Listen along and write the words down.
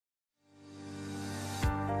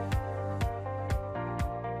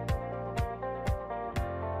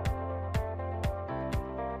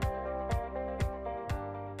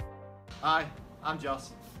Hi, I'm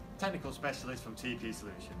Joss, Technical Specialist from TP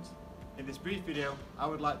Solutions. In this brief video, I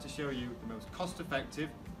would like to show you the most cost-effective,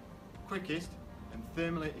 quickest and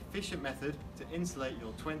thermally efficient method to insulate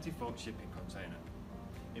your 20-foot shipping container.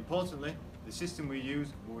 Importantly, the system we use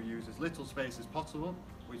will use as little space as possible,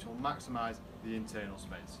 which will maximise the internal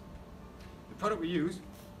space. The product we use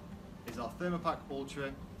is our Thermopack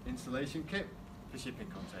Ultra insulation kit for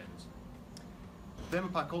shipping containers. The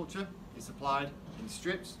Thermopack Ultra is supplied in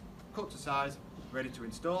strips, cut to size, ready to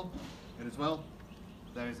install, and as well,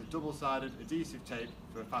 there is a double-sided adhesive tape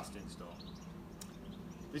for a fast install.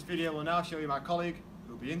 This video will now show you my colleague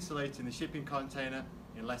who will be insulating the shipping container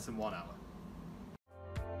in less than 1 hour.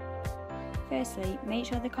 Firstly, make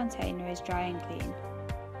sure the container is dry and clean.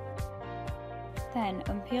 Then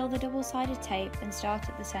unpeel the double-sided tape and start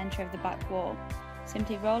at the centre of the back wall,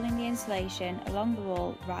 simply rolling the insulation along the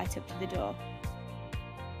wall right up to the door.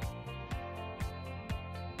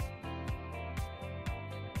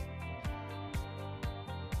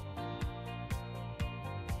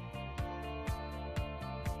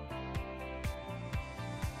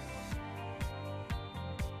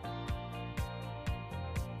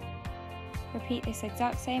 Repeat this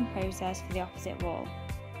exact same process for the opposite wall.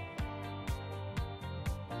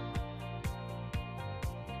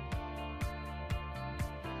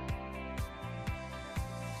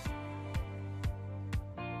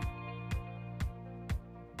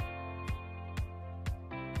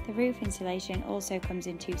 The roof insulation also comes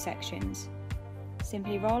in 2 sections.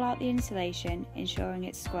 Simply roll out the insulation, ensuring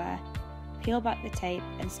it's square, peel back the tape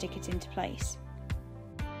and stick it into place.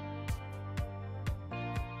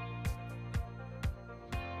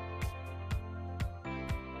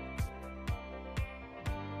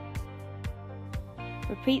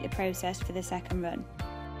 Repeat the process for the second run.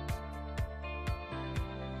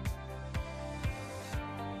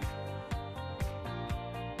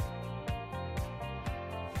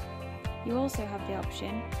 You also have the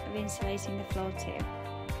option of insulating the floor too.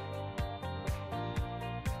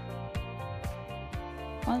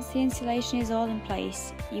 Once the insulation is all in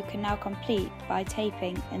place, you can now complete by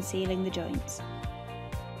taping and sealing the joints.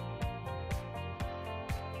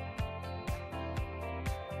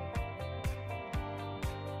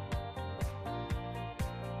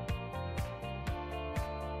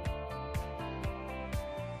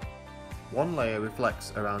 One layer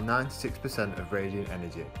reflects around 96% of radiant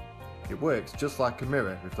energy. It works just like a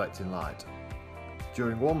mirror reflecting light.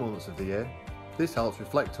 During warm months of the year, this helps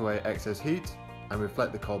reflect away excess heat and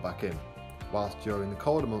reflect the cold back in, whilst during the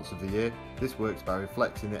colder months of the year, this works by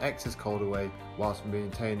reflecting the excess cold away whilst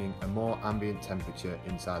maintaining a more ambient temperature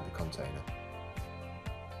inside the container.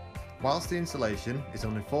 Whilst the insulation is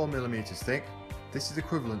only 4mm thick, this is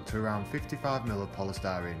equivalent to around 55mm of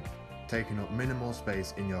polystyrene, taking up minimal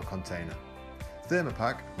space in your container.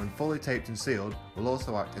 Thermopack, when fully taped and sealed, will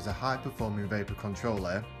also act as a high-performing vapour control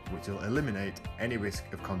layer, which will eliminate any risk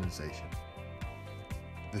of condensation.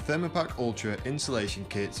 The Thermopack Ultra insulation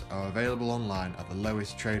kits are available online at the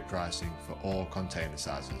lowest trade pricing for all container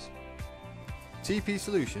sizes. TP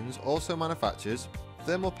Solutions also manufactures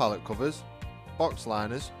thermal pallet covers, box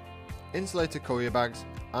liners, insulated courier bags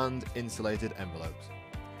and insulated envelopes.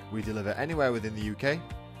 We deliver anywhere within the UK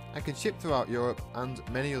and can ship throughout Europe and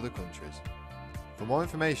many other countries. For more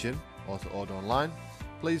information or to order online,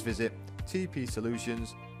 please visit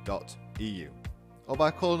tpsolutions.eu or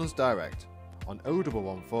by calling us direct on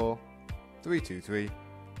 0114 323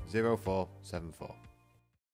 0474.